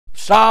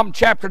Psalm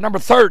chapter number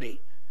 30.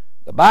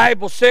 The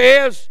Bible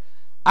says,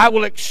 I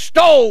will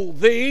extol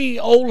thee,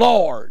 O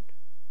Lord,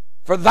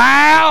 for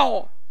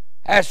thou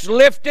hast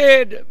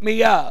lifted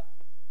me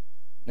up,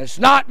 and hast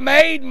not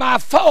made my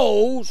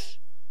foes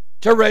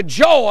to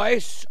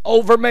rejoice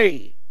over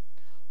me.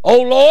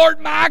 O Lord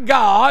my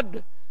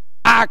God,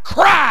 I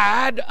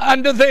cried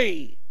unto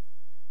thee,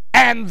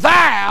 and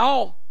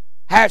thou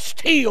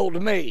hast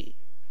healed me.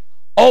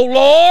 O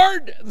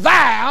Lord,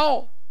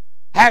 thou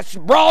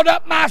hast brought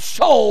up my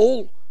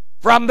soul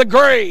from the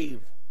grave.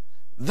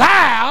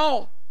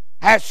 Thou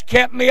hast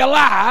kept me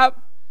alive,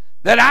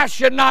 that I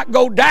should not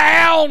go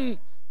down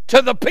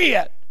to the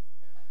pit.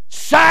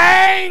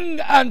 Sing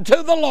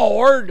unto the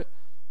Lord,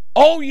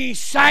 O ye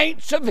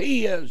saints of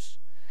his,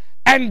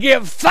 and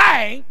give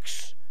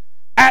thanks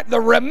at the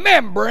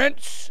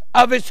remembrance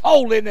of his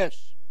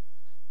holiness.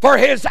 For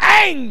his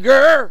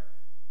anger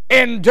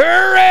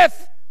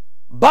endureth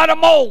but a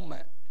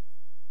moment.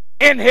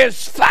 In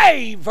his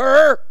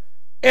favor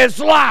is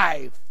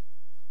life.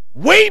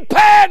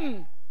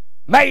 Weeping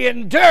may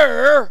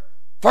endure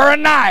for a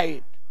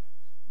night,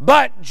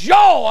 but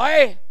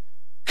joy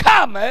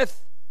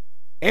cometh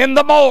in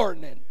the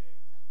morning.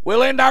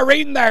 We'll end our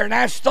reading there and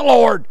ask the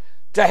Lord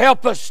to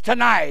help us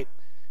tonight.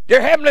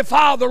 Dear Heavenly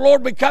Father,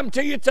 Lord, we come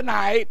to you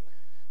tonight.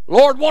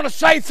 Lord, want to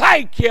say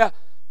thank you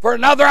for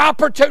another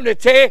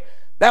opportunity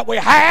that we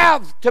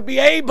have to be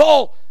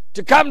able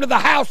to come to the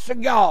house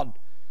of God.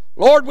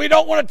 Lord, we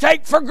don't want to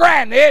take for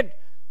granted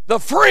the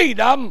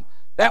freedom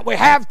that we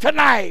have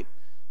tonight.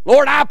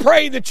 Lord, I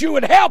pray that you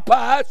would help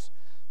us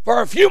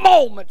for a few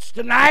moments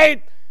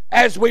tonight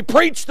as we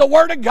preach the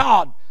Word of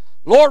God.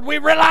 Lord, we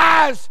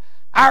realize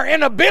our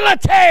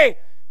inability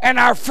and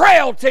our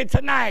frailty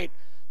tonight.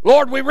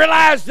 Lord, we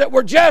realize that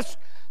we're just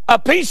a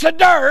piece of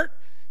dirt,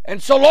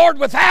 and so, Lord,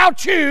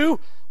 without you,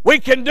 we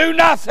can do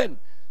nothing.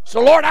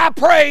 So, Lord, I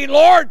pray,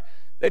 Lord,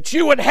 that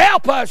you would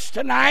help us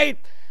tonight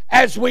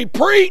as we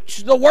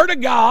preach the Word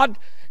of God.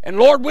 And,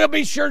 Lord, we'll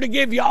be sure to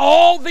give you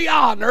all the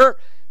honor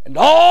and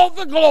all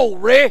the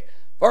glory,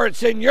 for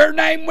it's in your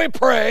name we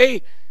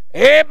pray.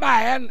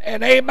 Amen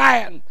and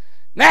amen.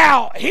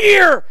 Now,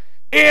 here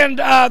in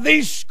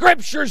these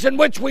scriptures in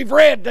which we've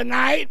read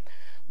tonight,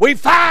 we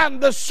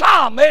find the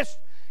psalmist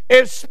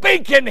is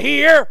speaking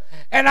here,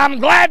 and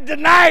I'm glad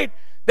tonight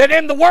that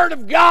in the Word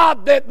of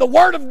God, that the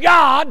Word of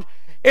God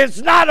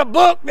is not a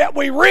book that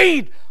we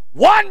read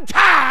one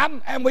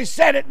time and we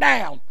set it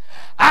down.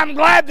 I'm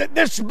glad that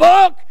this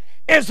book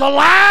is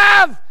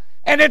alive,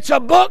 and it's a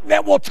book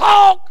that will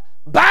talk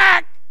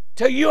back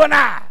to you and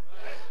I.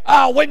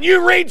 When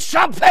you read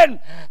something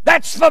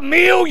that's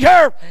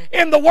familiar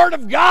in the Word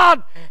of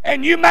God,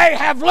 and you may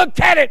have looked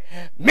at it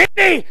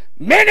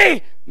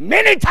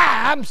many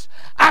times,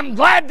 I'm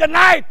glad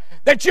tonight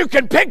that you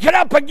can pick it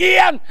up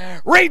again,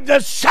 read the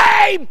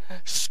same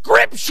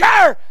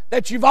scripture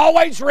that you've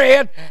always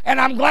read, and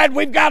I'm glad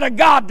we've got a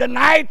God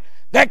tonight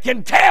that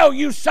can tell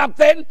you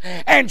something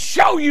and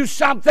show you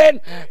something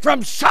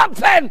from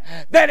something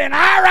that in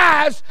our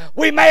eyes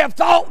we may have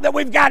thought that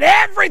we've got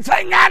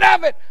everything out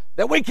of it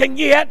that we can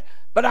get,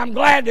 but I'm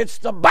glad it's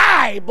the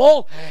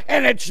Bible,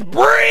 and it's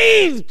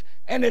breathed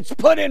and it's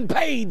put in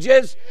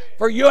pages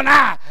for you and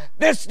I.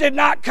 This did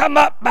not come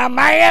up by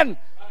man,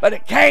 but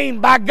it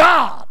came by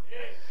God.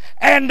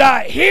 And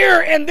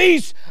here in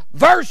these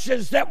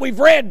verses that we've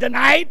read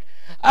tonight,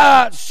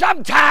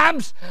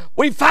 sometimes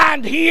we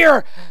find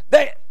here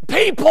that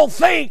people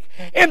think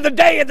in the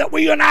day that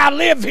we and I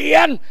live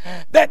in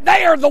that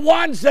they are the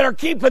ones that are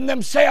keeping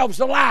themselves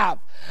alive.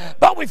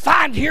 But we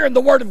find here in the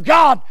Word of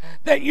God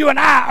that you and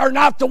I are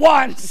not the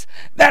ones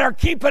that are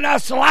keeping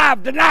us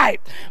alive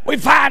tonight. We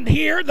find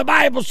here, the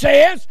Bible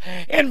says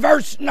in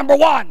verse number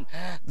 1,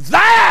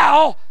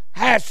 thou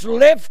hast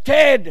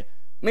lifted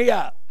me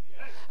up.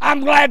 I'm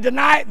glad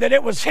tonight that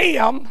it was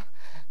Him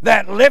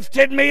that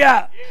lifted me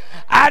up.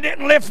 I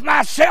didn't lift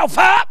myself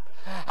up.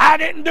 I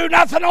didn't do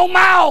nothing on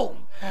my own.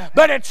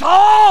 But it's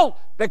all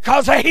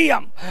because of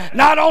Him.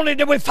 Not only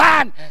do we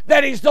find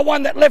that He's the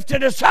one that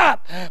lifted us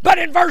up, but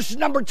in verse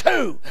number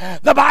 2,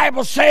 the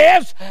Bible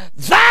says,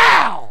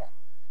 thou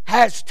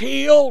hast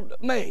healed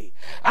me.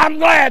 I'm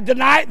glad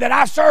tonight that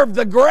I serve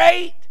the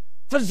great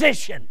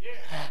physician.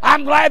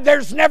 I'm glad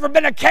there's never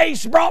been a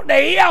case brought to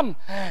him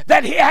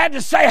that he had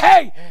to say,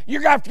 hey,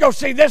 you're going to have to go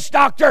see this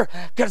doctor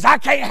because I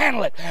can't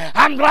handle it.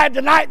 I'm glad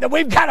tonight that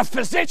we've got a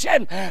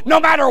physician. No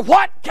matter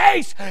what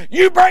case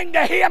you bring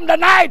to him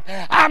tonight,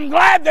 I'm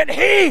glad that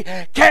he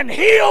can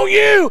heal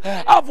you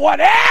of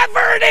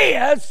whatever it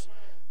is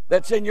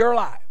that's in your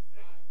life.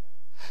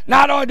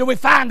 Not only do we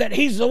find that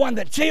He's the one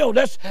that healed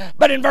us,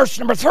 but in verse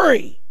number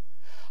 3,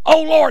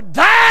 O Lord,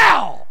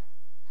 thou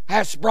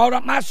hast brought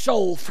up my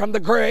soul from the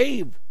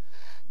grave.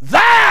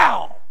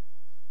 Thou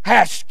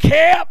hast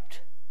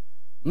kept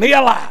me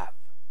alive.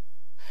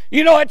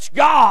 You know, it's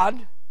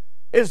God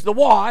is the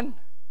one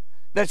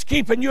that's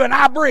keeping you and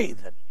I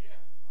breathing.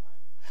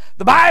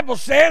 The Bible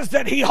says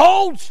that He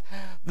holds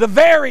the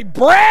very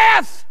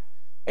breath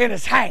in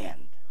His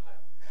hand.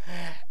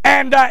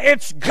 And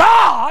it's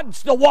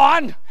God's the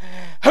one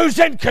who's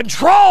in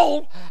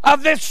control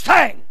of this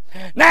thing.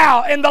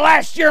 Now, in the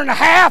last year and a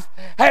half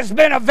has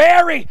been a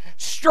very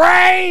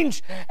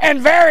strange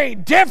and very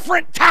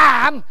different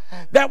time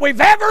that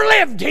we've ever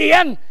lived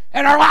in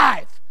our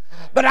life.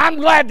 But I'm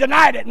glad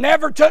tonight it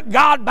never took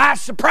God by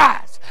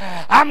surprise.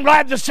 I'm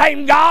glad the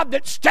same God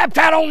that stepped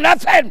out on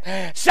nothing,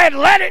 said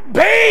let it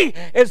be,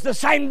 is the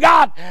same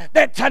God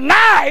that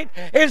tonight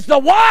is the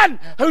one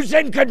who's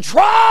in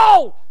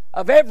control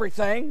of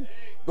everything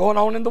going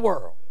on in the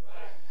world.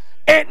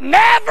 It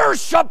never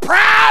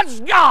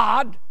surprised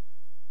God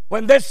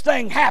when this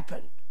thing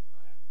happened.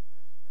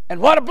 And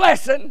what a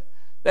blessing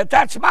that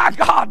that's my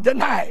God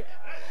tonight.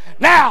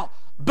 Now,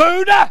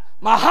 Buddha,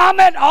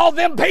 Muhammad, all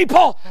them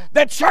people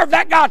that serve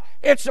that God,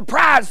 it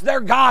surprised their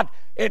God.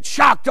 It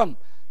shocked them.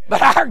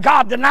 But our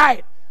God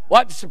tonight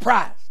wasn't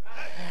surprised.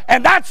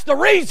 And that's the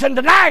reason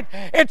tonight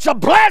it's a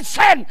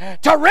blessing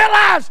to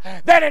realize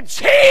that it's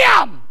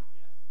Him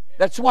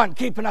that's the one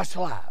keeping us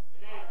alive.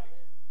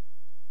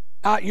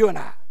 Not you and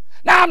I.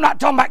 Now, I'm not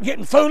talking about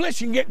getting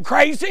foolish and getting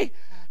crazy.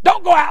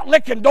 Don't go out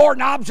licking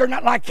doorknobs or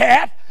nothing like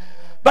that.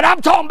 But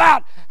I'm talking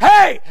about,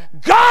 hey,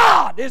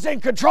 God is in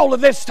control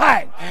of this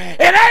thing.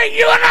 It ain't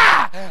you and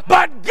I,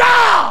 but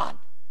God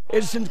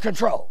is in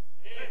control.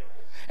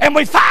 And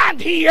we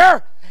find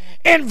here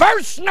in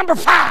verse number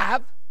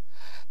 5,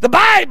 the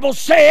Bible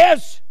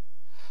says,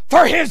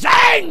 for His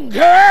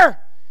anger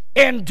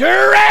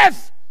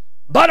endureth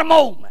but a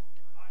moment.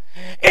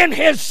 In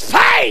His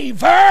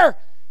favor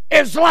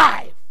is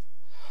life.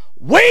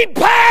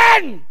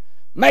 Weeping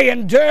may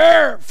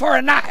endure for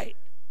a night,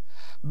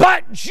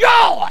 but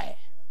joy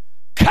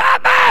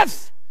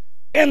cometh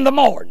in the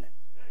morning.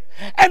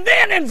 And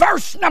then in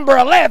verse number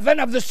 11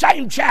 of the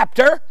same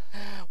chapter,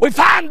 we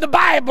find the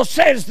Bible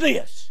says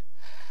this: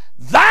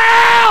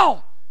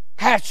 Thou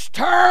hast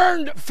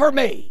turned for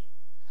me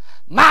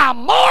my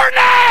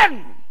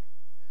mourning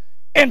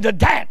into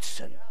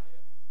dancing.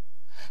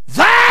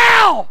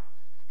 Thou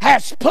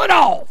hast put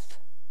off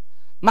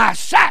my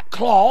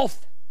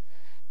sackcloth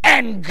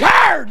and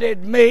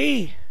girded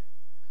me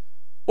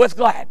with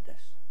gladness.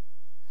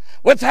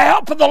 With the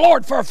help of the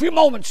Lord for a few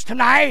moments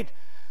tonight,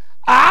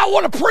 I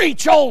want to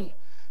preach on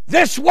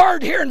this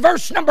word here in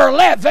verse number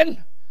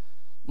 11,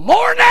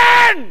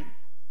 mourning,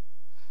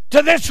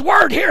 to this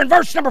word here in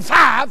verse number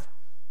 5,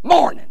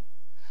 mourning.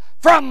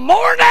 From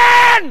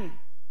morning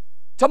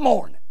to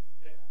morning.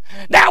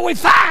 Now we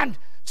find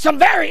some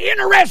very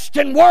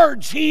interesting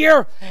words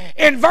here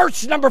in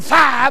verse number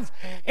 5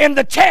 in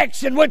the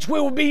text in which we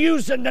will be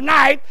using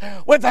tonight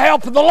with the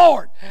help of the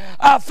Lord.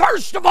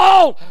 First of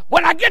all,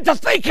 when I get to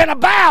thinking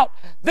about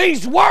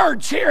these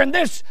words here in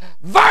this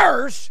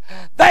verse,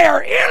 they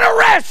are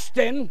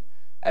interesting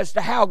as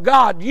to how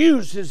God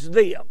uses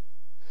them.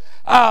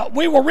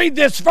 We will read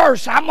this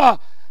verse. I'm going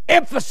to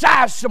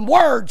emphasize some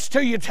words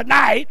to you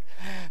tonight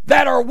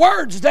that are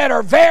words that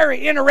are very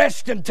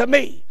interesting to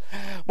me.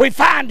 We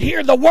find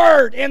here the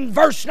word in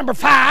verse number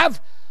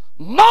 5,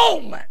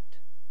 moment.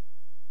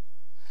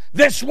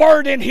 This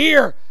word in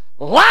here,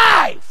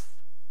 life.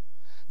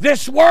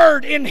 This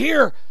word in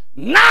here,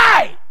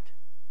 night.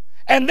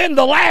 And then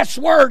the last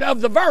word of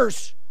the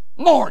verse,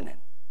 morning.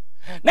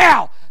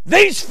 Now,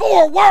 these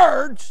 4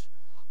 words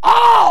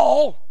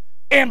all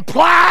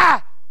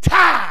imply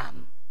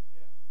time.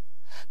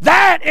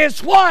 That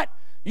is what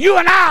you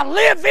and I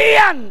live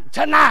in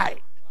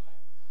tonight.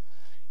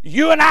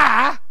 You and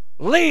I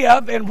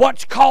live in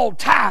what's called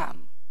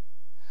time.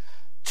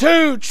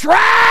 To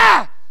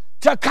try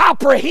to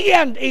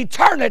comprehend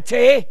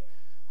eternity,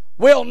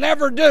 we'll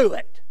never do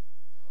it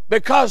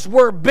because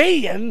we're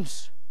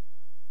beings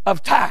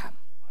of time.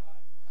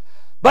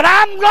 But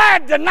I'm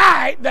glad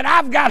tonight that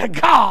I've got a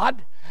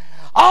God,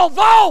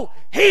 although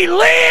He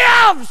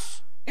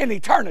lives in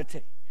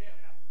eternity,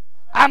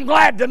 I'm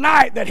glad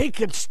tonight that He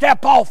can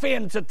step off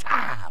into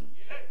time.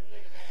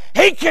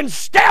 He can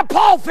step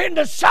off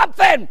into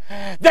something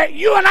that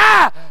you and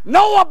I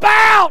know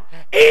about.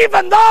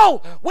 Even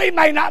though we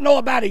may not know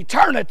about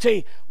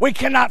eternity, we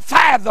cannot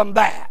fathom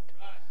that.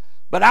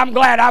 But I'm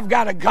glad I've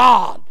got a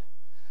God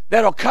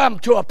that'll come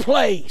to a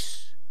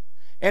place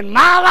in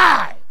my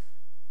life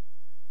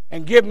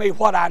and give me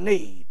what I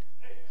need,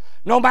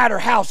 no matter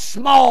how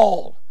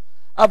small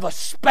of a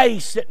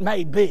space it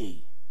may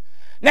be.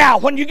 Now,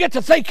 when you get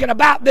to thinking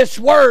about this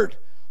word,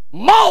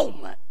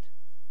 moment,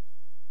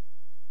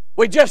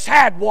 we just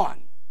had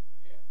one.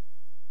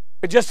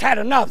 We just had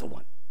another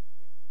one.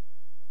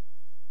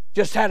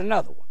 Just had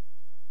another one.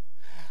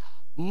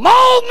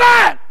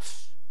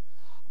 Moments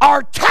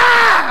are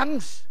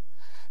times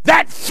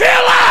that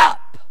fill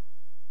up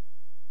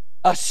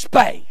a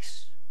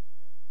space.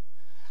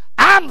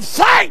 I'm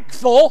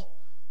thankful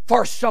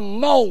for some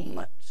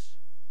moments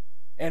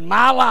in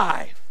my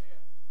life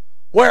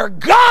where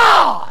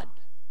God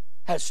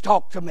has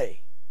talked to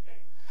me.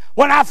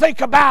 When I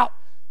think about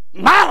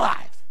my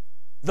life,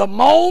 the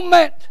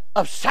moment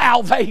of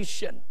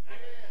salvation,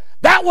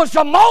 that was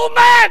a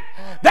moment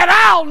that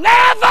I'll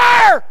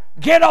never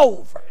get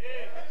over.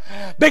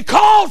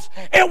 because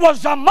it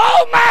was a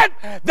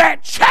moment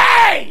that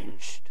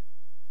changed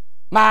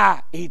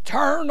my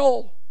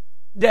eternal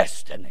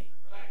destiny.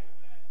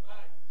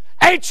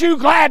 Ain't you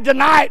glad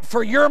tonight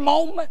for your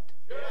moment?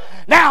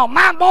 Now,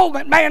 my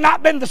moment may have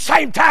not been the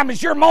same time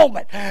as your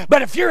moment,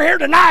 but if you're here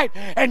tonight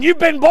and you've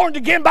been born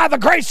again by the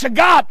grace of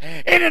God,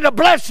 isn't it a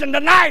blessing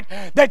tonight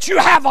that you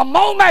have a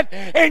moment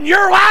in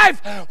your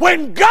life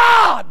when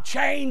God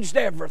changed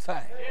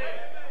everything?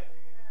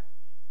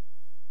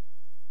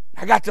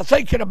 I got to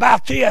thinking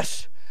about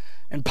this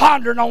and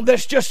pondering on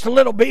this just a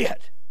little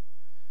bit.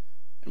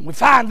 And we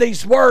find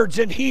these words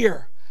in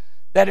here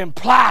that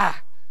imply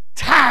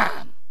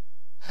time.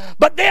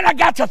 But then I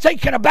got to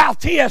thinking about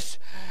this.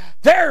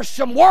 There's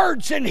some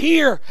words in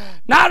here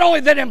not only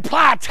that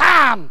imply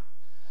time,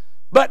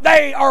 but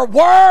they are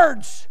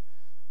words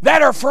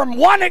that are from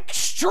one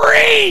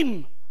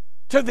extreme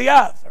to the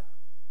other.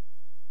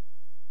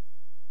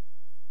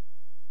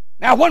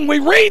 Now, when we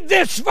read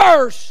this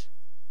verse,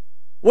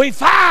 we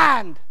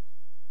find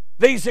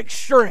these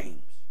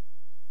extremes.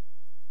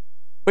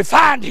 We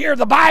find here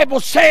the Bible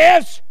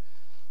says,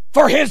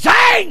 "For his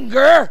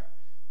anger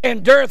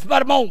endureth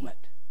but a moment,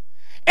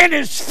 and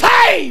his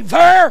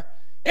favor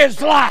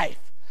is life.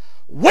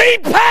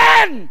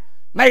 Weeping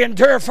may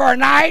endure for a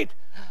night,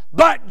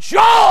 but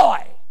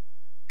joy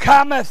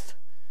cometh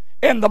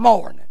in the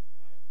morning."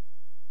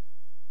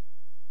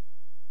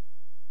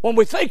 When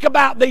we think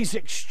about these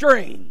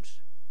extremes,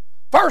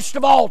 first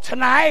of all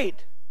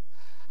tonight,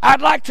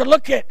 I'd like to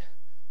look at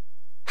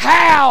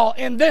how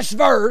in this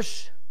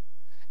verse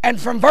and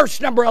from verse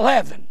number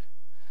 11,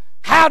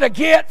 how to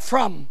get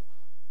from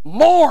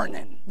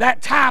mourning,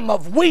 that time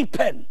of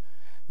weeping,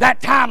 that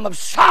time of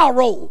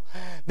sorrow,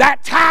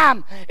 that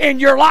time in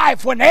your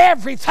life when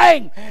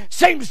everything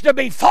seems to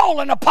be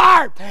falling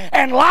apart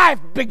and life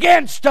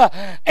begins to,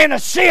 in a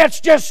sense,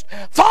 just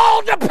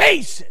fall to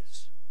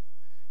pieces.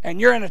 And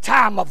you're in a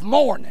time of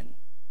mourning.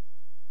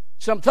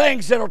 Some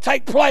things that will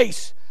take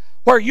place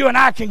where you and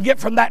I can get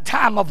from that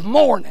time of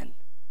mourning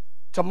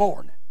to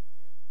morning.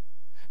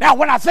 Now,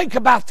 when I think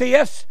about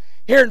this,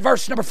 here in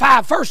verse number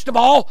 5, first of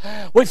all,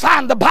 we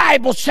find the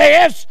Bible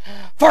says,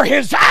 "For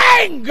his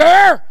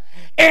anger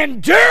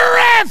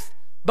endureth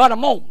but a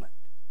moment.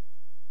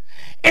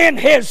 In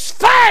his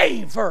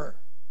favor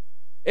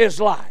is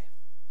life."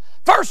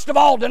 First of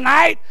all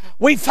tonight,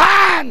 we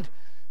find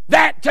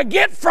that to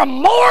get from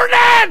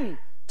mourning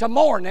to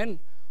morning,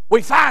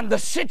 we find the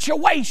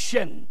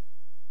situation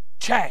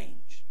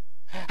changed.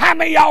 How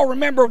many of y'all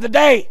remember the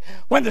day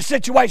when the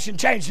situation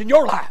changed in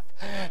your life?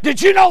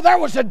 Did you know there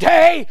was a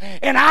day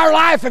in our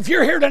life, if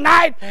you're here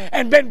tonight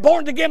and been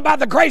born again by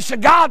the grace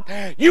of God,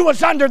 you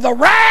was under the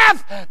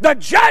wrath, the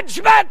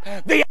judgment,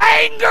 the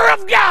anger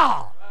of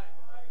God.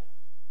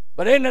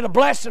 But isn't it a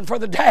blessing for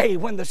the day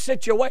when the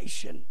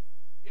situation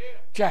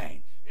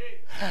changed?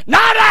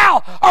 Not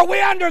now are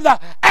we under the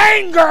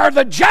anger or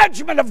the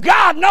judgment of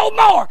God, no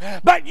more.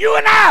 But you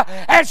and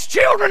I, as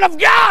children of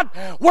God,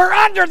 we're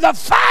under the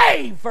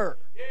favor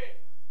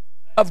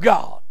of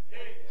God.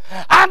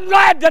 I'm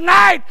glad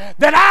tonight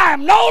that I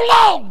am no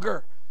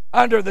longer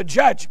under the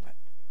judgment.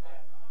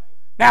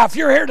 Now, if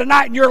you're here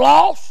tonight and you're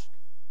lost,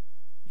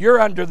 you're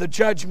under the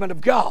judgment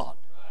of God.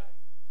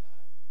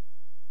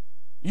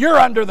 You're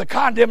under the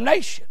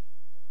condemnation.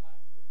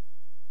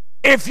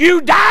 If you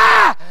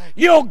die,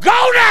 you'll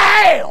go to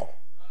hell.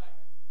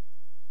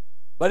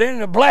 But in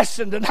a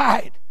blessing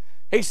tonight,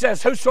 he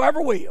says,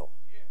 "Whosoever will,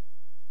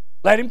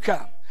 let him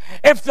come."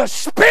 If the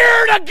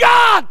Spirit of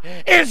God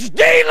is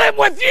dealing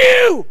with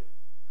you,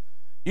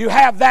 you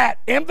have that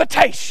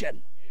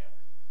invitation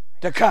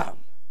to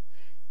come.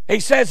 He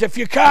says, if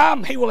you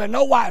come, he will in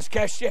no wise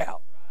cast you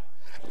out.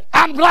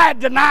 I'm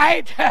glad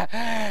tonight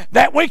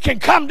that we can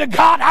come to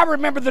God. I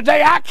remember the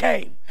day I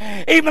came.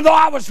 Even though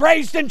I was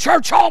raised in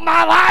church all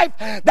my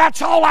life,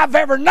 that's all I've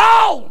ever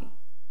known.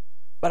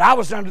 But I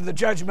was under the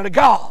judgment of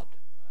God.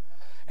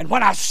 And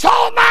when I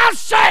saw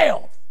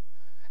myself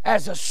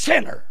as a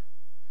sinner,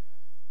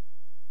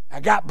 I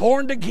got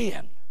born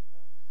again.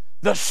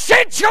 The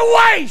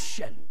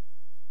situation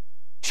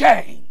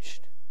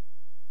changed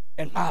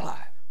in my life.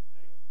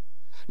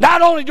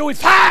 Not only do we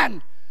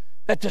find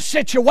that the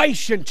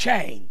situation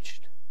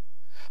changed,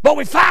 but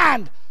we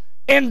find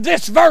in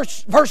this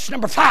verse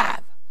number 5,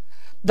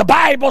 the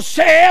Bible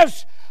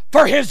says,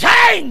 "For his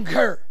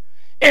anger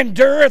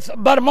endureth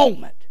but a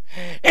moment.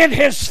 In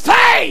his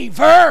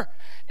favor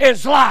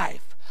is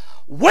life.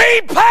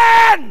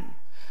 Weeping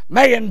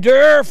may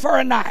endure for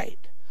a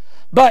night,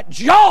 but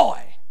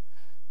joy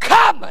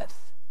cometh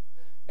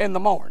in the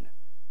morning."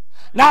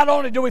 Not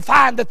only do we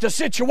find that the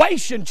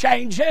situation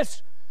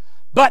changes,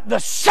 but the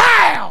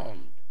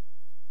sound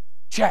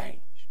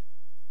changed.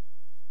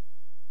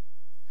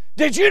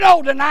 Did you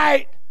know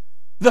tonight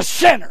the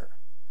sinner,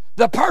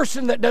 the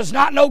person that does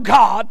not know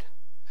God,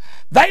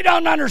 they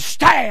don't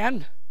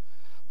understand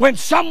when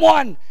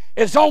someone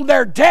is on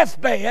their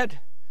deathbed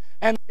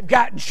and they've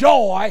got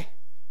joy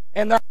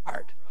in their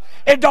heart.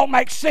 It don't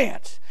make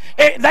sense.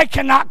 They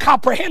cannot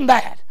comprehend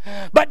that.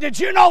 But did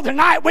you know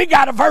tonight we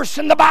got a verse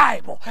in the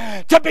Bible?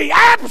 To be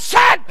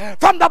absent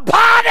from the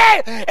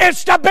body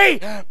is to be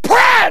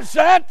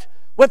present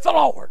with the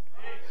Lord.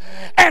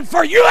 And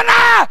for you and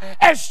I,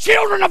 as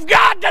children of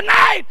God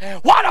tonight,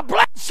 what a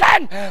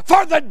blessing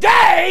for the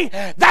day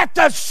that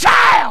the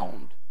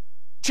sound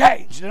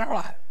changed in our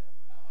life.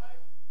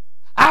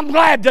 I'm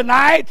glad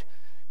tonight,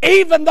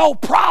 even though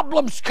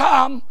problems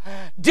come,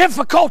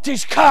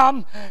 difficulties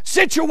come,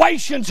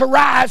 situations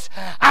arise,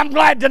 I'm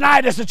glad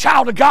tonight as a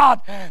child of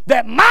God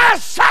that my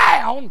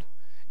sound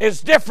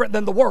is different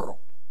than the world.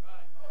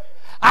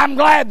 I'm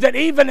glad that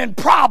even in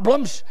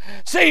problems,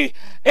 see,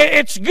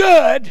 it's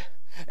good.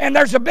 And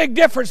there's a big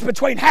difference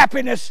between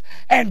happiness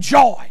and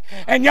joy.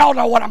 And y'all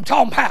know what I'm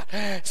talking about.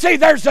 See,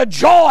 there's a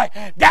joy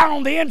down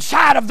on the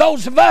inside of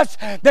those of us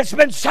that's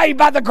been saved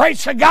by the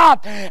grace of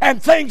God.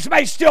 And things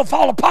may still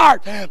fall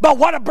apart. But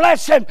what a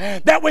blessing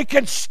that we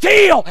can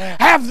still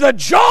have the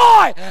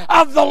joy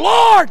of the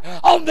Lord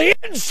on the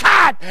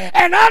inside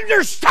and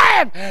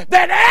understand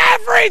that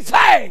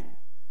everything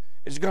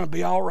is going to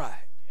be all right.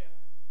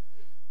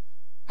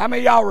 How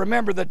many of y'all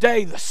remember the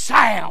day the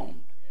sound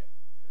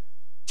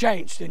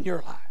changed in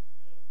your life?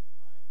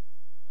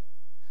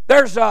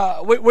 There's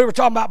we were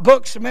talking about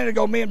books a minute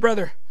ago, me and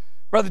brother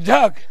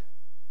Doug,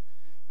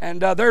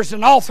 and there's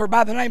an author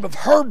by the name of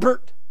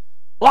Herbert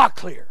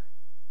Locklear.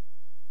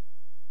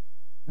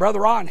 Brother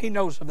Ron, he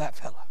knows of that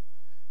fella.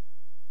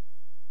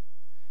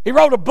 He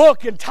wrote a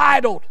book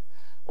entitled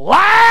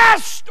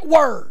Last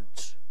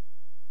Words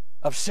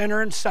of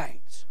Sinner and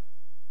Saints.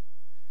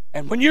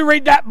 And when you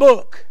read that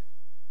book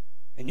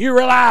and you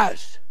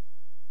realize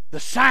the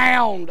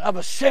sound of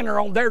a sinner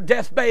on their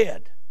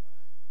deathbed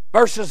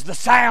versus the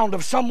sound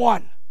of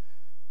someone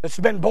that's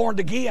been born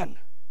again,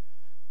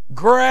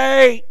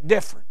 great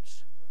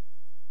difference.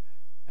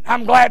 And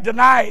I'm glad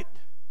tonight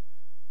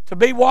to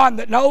be one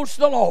that knows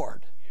the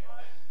Lord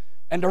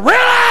and to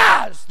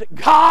realize that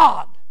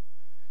God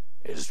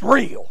is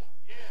real.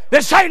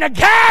 This ain't a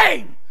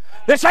game.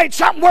 This ain't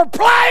something we're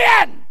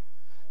playing.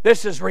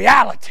 This is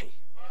reality.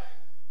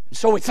 And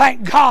so we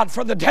thank God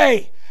for the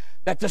day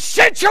that the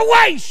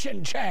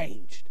situation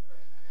changed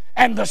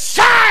and the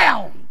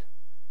sound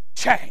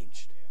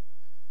changed.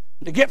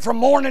 And to get from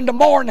morning to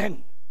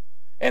morning,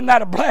 isn't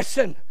that a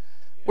blessing?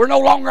 We're no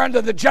longer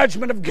under the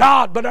judgment of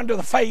God, but under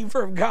the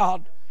favor of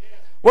God.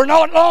 We're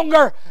no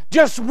longer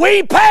just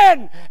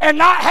weeping and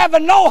not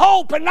having no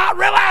hope and not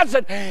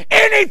realizing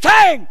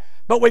anything,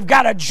 but we've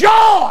got a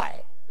joy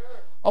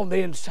on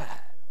the inside.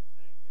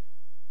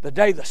 The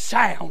day the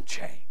sound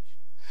changed.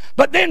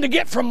 But then to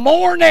get from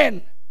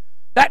mourning,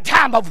 that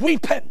time of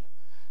weeping,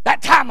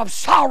 that time of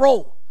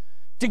sorrow,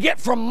 to get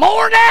from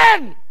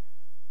mourning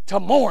to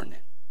mourning.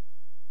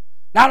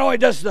 Not only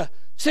does the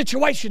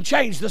situation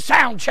change, the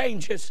sound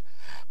changes,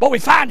 but we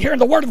find here in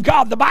the Word of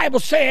God, the Bible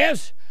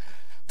says,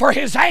 for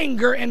his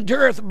anger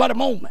endureth but a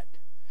moment.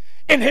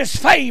 In his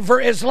favor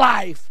is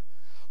life.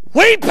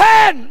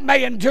 Weeping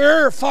may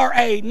endure for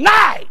a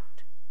night,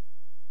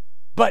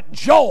 but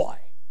joy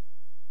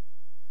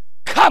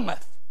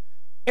cometh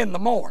in the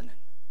morning.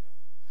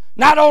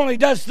 Not only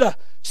does the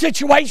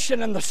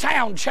situation and the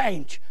sound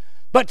change,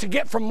 but to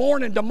get from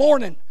morning to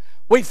morning,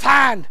 we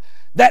find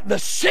that the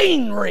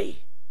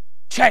scenery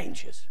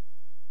changes.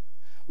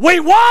 We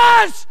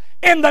was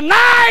in the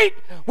night,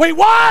 we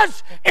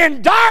was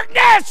in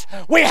darkness,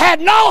 we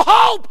had no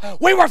hope,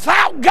 we were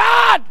without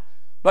God.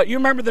 But you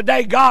remember the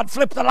day God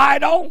flipped the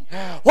light on?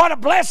 What a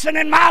blessing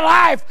in my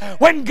life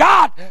when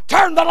God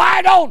turned the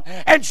light on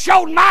and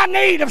showed my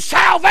need of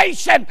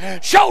salvation,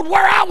 showed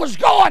where I was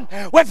going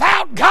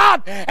without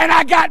God, and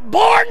I got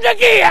born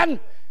again,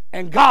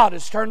 and God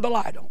has turned the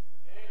light on.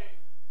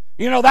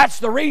 You know, that's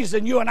the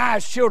reason you and I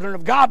as children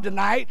of God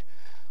tonight,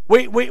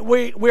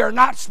 we are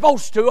not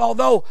supposed to,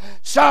 although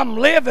some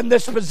live in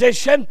this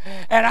position,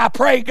 and I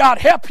pray God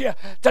help you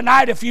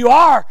tonight if you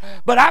are,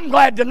 but I'm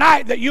glad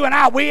tonight that you and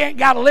I, we ain't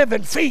got to live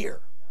in fear.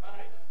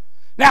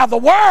 Now the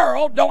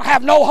world don't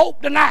have no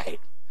hope tonight.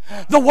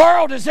 The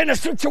world is in a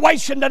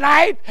situation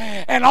tonight,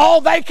 and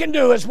all they can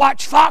do is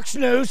watch Fox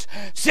News,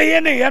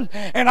 CNN,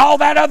 and all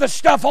that other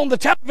stuff on the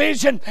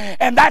television,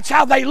 and that's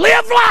how they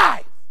live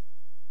life,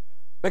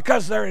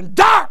 because they're in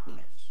darkness.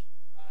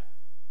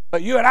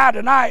 But you and I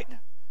tonight,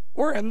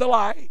 we're in the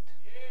light.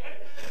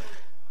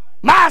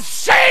 My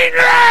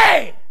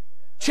scenery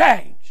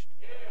changed.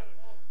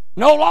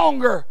 No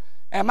longer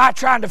am I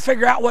trying to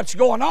figure out what's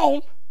going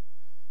on,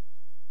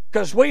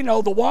 because we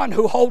know the one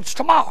who holds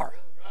tomorrow.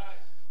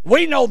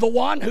 We know the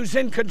one who's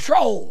in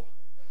control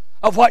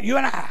of what you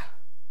and I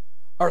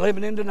are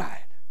living in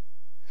tonight.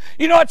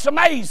 You know, it's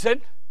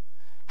amazing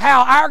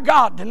how our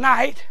God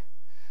tonight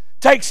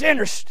takes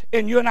interest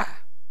in you and I.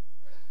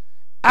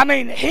 I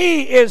mean,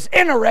 he is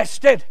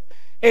interested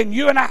in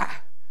you and I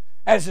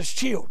as his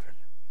children.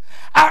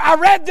 I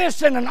read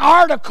this in an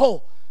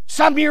article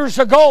some years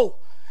ago,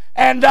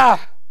 and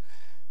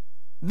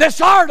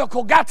this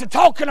article got to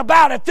talking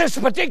about at this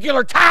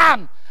particular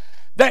time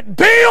that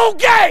Bill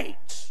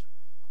Gates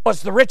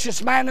was the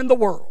richest man in the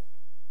world.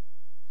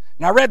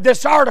 And I read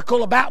this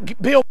article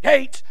about Bill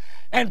Gates,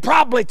 And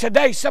probably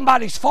today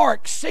somebody's far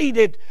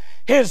exceeded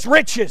his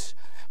riches.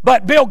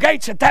 But Bill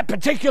Gates at that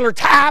particular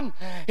time,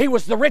 he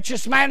was the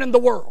richest man in the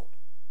world.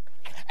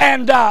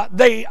 And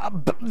the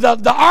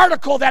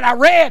article that I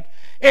read,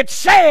 it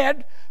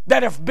said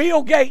that if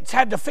Bill Gates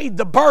had to feed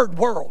the bird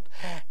world,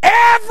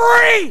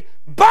 every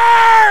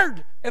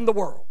bird in the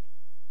world,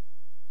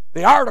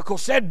 the article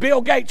said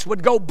Bill Gates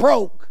would go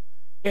broke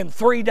in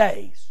 3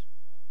 days.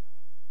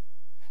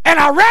 And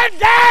I read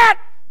that,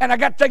 and I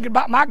got thinking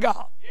about my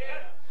God.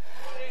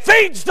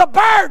 Feeds the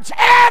birds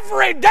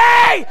every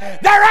day.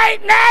 There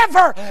ain't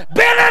never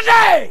been a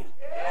day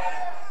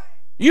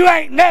you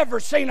ain't never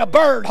seen a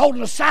bird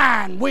holding a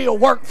sign, "We'll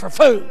work for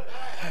food."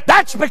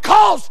 That's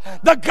because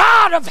the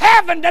God of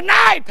heaven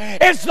tonight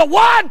is the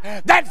one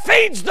that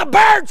feeds the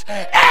birds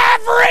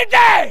every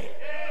day.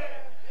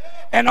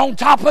 And on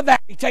top of that,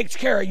 he takes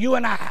care of you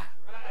and I.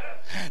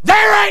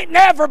 There ain't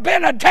never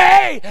been a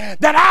day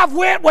that I've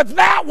went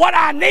without what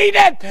I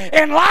needed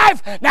in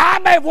life. Now, I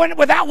may have went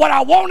without what I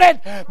wanted,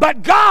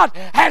 but God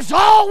has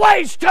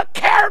always took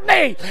care of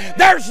me.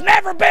 There's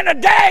never been a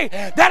day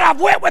that I've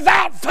went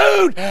without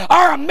food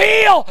or a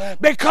meal,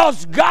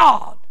 because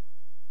God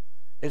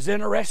is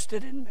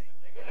interested in me.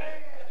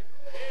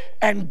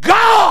 And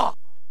God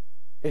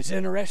is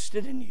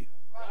interested in you.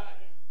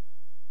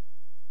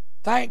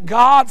 Thank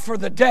God for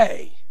the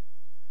day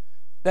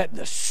that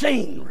the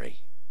scenery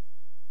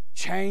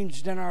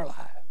changed in our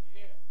life.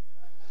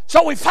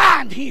 So we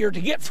find here,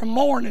 to get from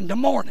morning to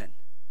morning,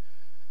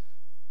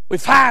 we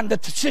find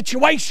that the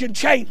situation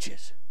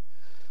changes.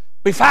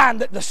 We find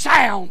that the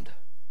sound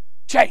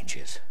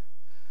changes.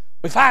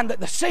 We find that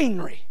the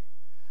scenery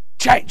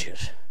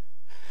changes.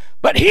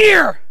 But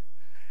here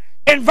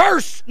in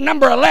verse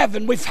number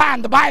 11, we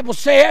find the Bible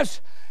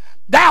says,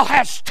 "Thou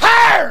hast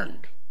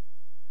turned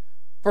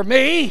for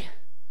me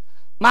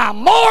my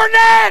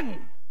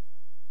mourning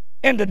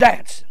into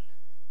dancing."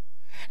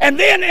 And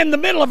then in the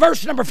middle of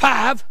verse number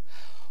 5,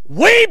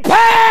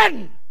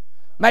 "Weeping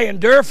may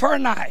endure for a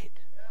night,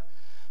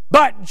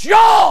 but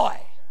joy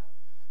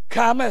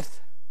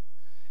cometh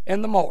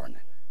in the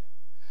morning."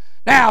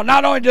 Now,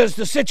 not only does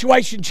the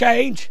situation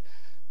change,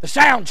 the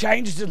sound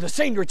changes and the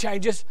scenery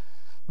changes,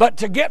 but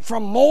to get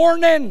from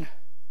morning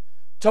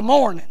to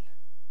morning,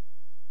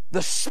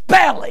 the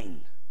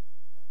spelling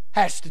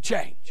has to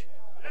change.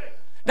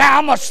 Now,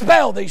 I'm going to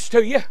spell these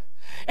to you.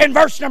 In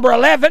verse number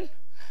 11,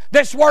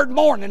 this word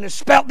morning is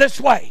spelled this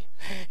way: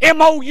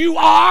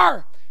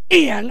 M-O-U-R-N-I-N-G.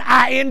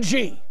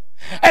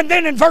 And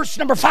then in verse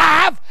number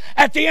 5,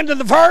 at the end of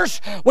the verse,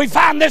 we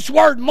find this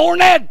word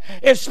morning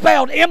is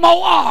spelled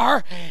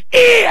M-O-R-N-I-N-G.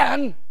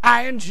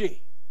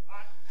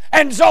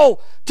 And so,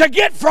 to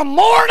get from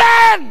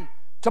morning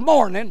to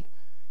morning,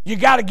 you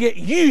got to get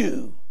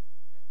you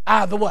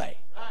out of the way.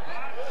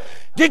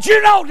 Did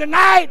you know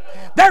tonight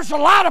there's a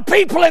lot of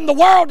people in the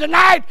world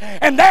tonight,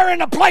 and they're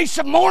in a place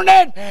of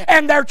mourning,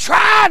 and they're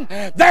trying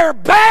their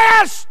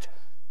best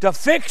to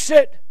fix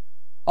it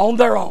on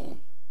their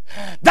own.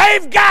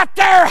 They've got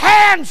their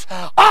hands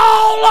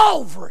all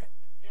over it,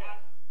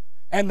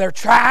 and they're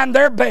trying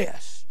their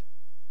best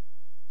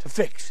to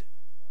fix it.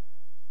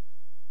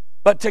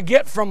 But to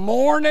get from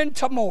morning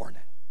to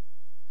morning,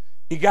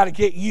 you got to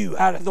get you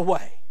out of the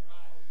way.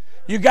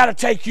 You got to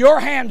take your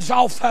hands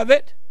off of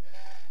it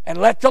and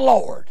let the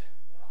Lord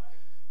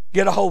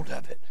get a hold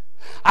of it.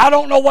 I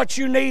don't know what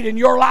you need in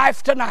your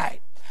life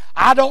tonight.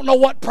 I don't know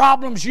what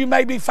problems you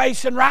may be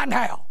facing right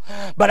now.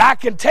 But I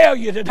can tell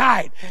you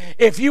tonight,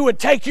 if you would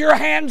take your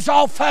hands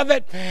off of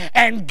it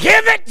and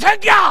give it to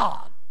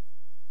God,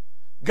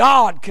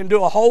 God can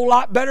do a whole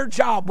lot better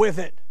job with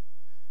it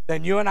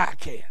than you and I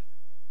can.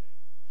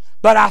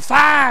 But I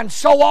find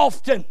so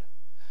often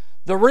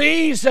the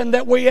reason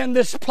that we're in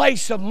this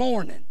place of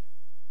mourning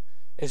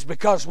is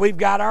because we've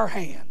got our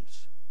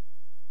hands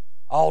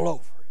all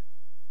over it.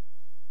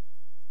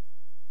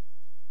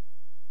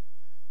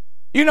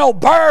 You know,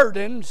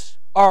 burdens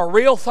are a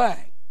real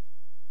thing.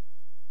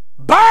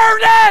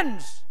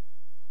 Burdens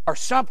are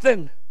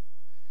something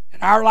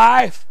in our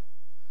life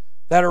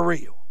that are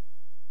real.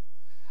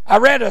 I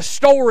read a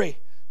story.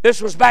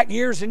 This was back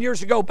years and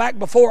years ago, back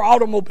before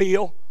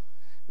automobile.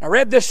 I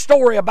read this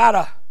story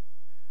about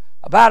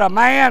a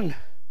man.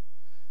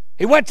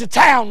 He went to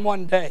town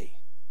one day.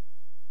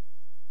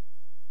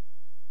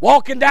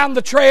 Walking down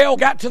the trail,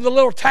 got to the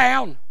little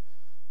town,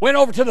 went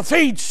over to the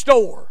feed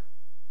store,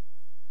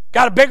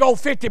 got a big old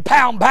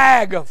 50-pound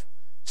bag of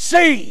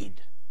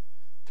seed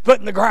to put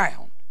in the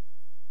ground.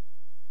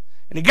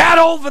 And he got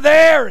over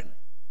there and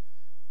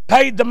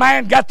paid the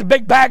man, got the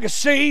big bag of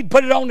seed,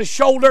 put it on his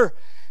shoulder.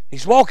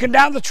 He's walking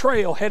down the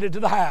trail, headed to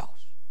the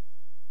house.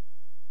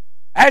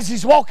 As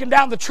he's walking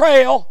down the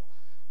trail,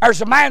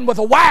 there's a man with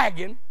a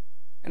wagon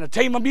and a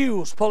team of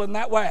mules pulling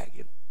that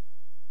wagon,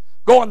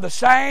 going the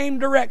same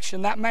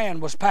direction that man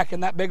was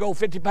packing that big old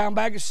 50-pound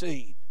bag of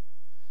seed.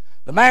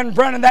 The man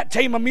running that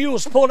team of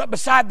mules pulled up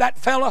beside that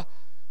fella,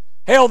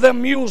 held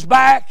them mules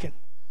back, and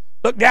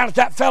looked down at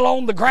that fella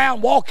on the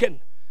ground walking.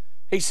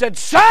 He said,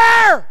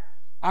 "Sir,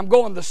 I'm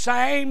going the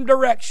same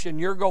direction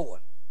you're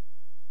going."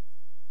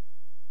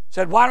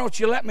 Said, why don't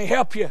you let me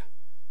help you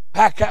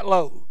pack that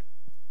load?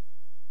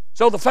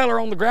 So the feller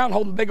on the ground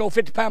holding the big old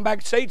 50-pound bag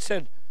of seeds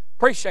said,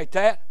 appreciate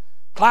that.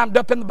 Climbed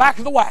up in the back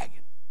of the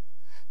wagon.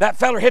 That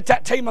feller hit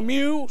that team of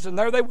mules, and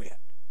there they went.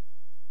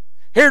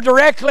 Here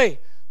directly,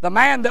 the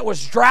man that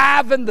was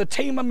driving the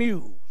team of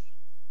mules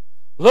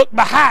looked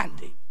behind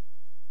him,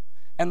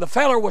 and the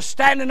feller was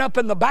standing up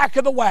in the back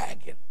of the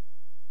wagon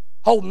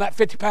holding that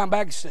 50-pound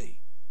bag of seed.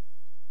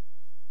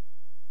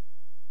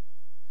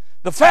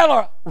 The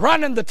fella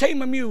running the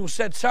team of mules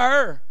said,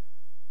 sir,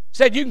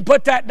 said, you can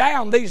put that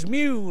down. These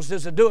mules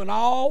is doing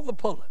all the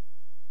pulling.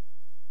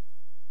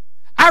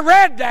 I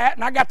read that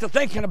and I got to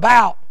thinking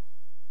about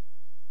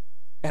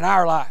in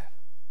our life.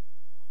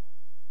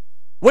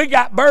 We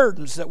got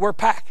burdens that we're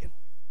packing.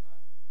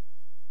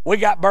 We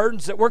got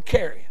burdens that we're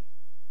carrying.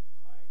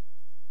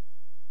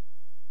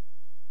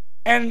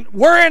 And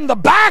we're in the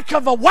back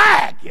of a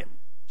wagon,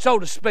 so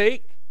to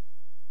speak,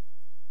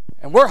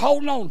 and we're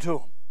holding on to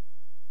them.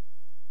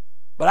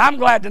 But I'm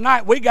glad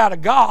tonight we got a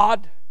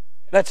God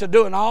that's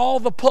doing all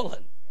the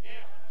pulling.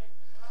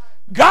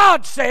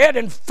 God said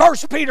in 1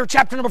 Peter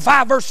chapter number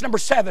 5, verse number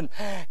 7,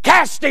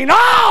 casting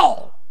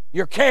all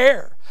your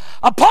care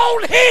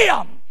upon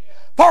Him,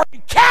 for He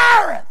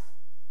careth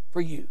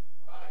for you.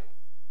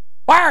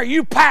 Why are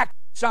you packing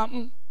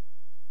something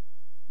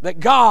that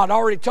God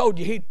already told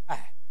you He'd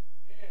pack?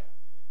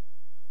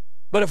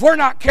 But if we're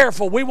not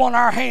careful, we want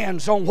our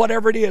hands on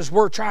whatever it is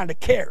we're trying to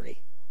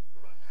carry,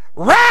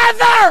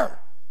 rather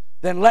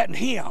than letting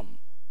Him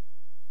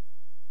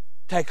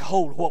take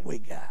hold of what we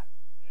got.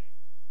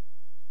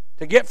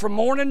 To get from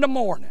morning to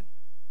morning,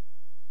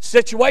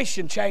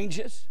 situation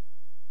changes,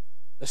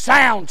 the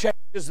sound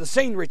changes, the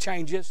scenery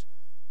changes,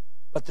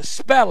 but the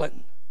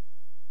spelling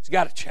has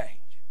got to change.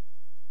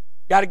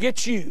 Got to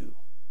get you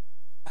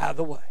out of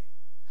the way.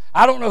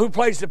 I don't know who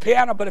plays the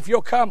piano, but if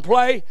you'll come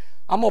play,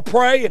 I'm going to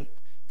pray. And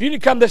if you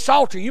need to come to this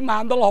altar, you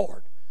mind the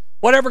Lord.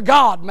 Whatever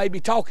God may be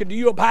talking to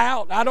you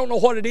about, I don't know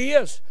what it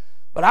is,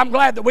 but I'm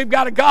glad that we've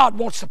got a God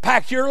who wants to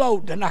pack your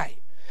load tonight.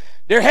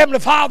 Dear Heavenly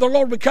Father,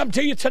 Lord, we come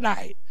to you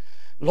tonight.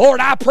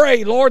 Lord, I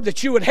pray, Lord,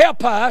 that you would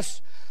help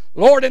us,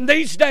 Lord, in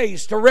these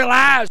days to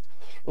realize,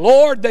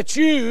 Lord, that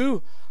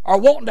you are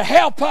wanting to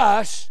help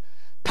us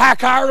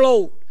pack our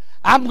load.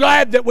 I'm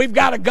glad that we've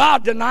got a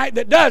God tonight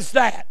that does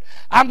that.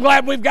 I'm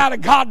glad we've got a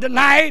God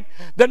tonight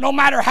that no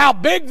matter how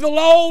big the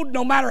load,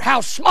 no matter how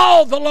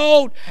small the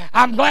load,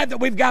 I'm glad that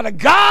we've got a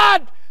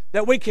God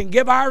that we can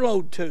give our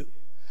load to.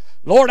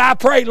 Lord, I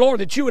pray, Lord,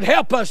 that you would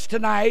help us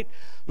tonight.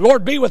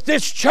 Lord, be with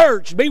this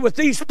church, be with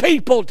these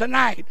people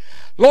tonight.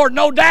 Lord,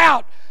 no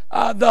doubt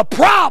the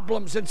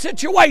problems and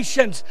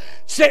situations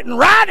sitting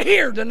right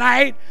here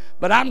tonight,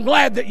 but I'm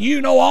glad that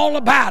you know all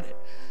about it.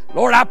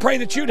 Lord, I pray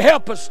that you'd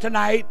help us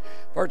tonight,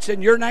 for it's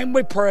in your name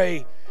we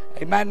pray.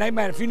 Amen,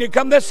 amen. If you need to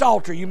come to this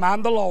altar, you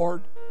mind the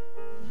Lord.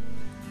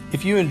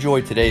 If you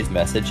enjoyed today's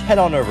message, head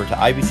on over to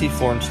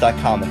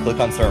ibcflorence.com and click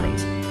on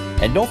sermons.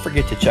 And don't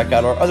forget to check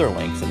out our other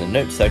links in the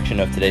notes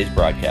section of today's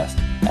broadcast.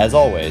 As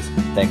always,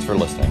 thanks for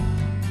listening.